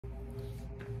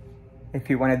if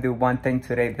you want to do one thing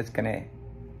today that's gonna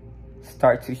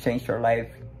start to change your life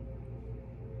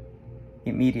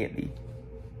immediately,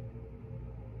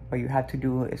 what you have to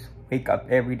do is wake up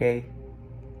every day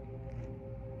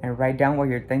and write down what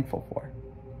you're thankful for.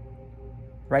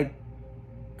 Write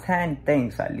 10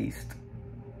 things at least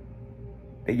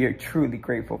that you're truly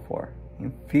grateful for.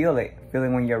 And feel it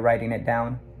when you're writing it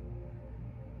down.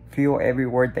 Feel every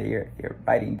word that you're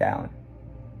writing down.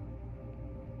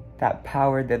 That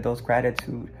power that those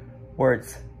gratitude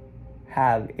words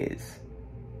have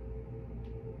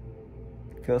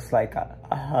feels like a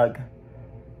hug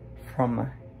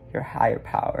from your higher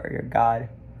power, your God.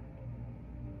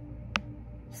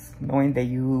 Just knowing that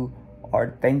you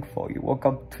are thankful. You woke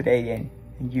up today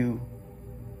and you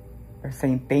are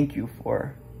saying thank you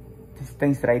for these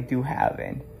things that I do have.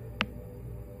 And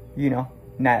you know,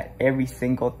 not every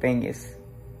single thing is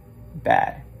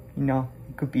bad. You know,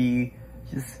 it could be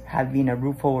just having a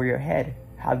roof over your head,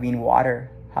 having water,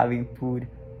 having food,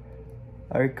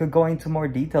 or it could go into more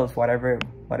details, whatever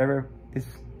is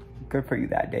good for you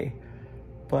that day.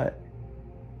 But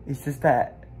it's just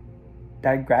that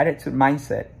gratitude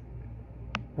mindset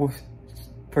will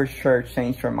for sure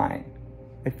change your mind.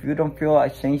 If you don't feel a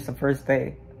change the first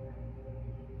day,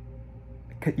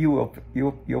 you'll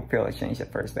feel a change the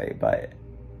first day. But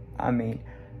I mean,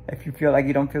 if you feel like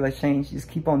you don't feel a change, just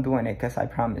keep on doing it, because I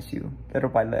promise you, little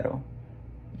by little,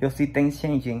 you'll see things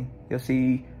changing. You'll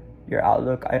see your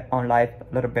outlook on life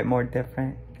a little bit more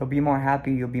different. You'll be more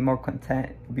happy. You'll be more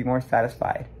content. You'll be more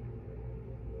satisfied.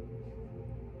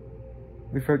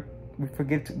 We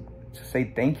forget to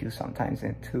say thank you sometimes,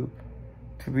 and to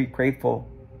be grateful,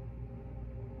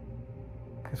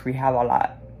 because we have a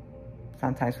lot.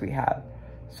 Sometimes we have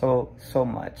so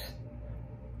much.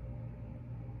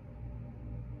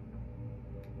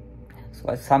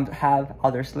 So some have,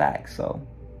 others lack. So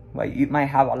what you might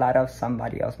have a lot of,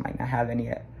 somebody else might not have any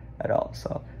at all.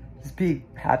 So just be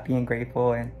happy and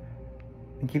grateful, and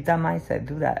keep that mindset.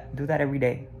 Do that every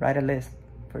day. Write a list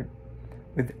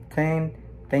with 10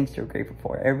 things you're grateful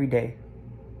for every day,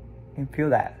 and feel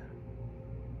that.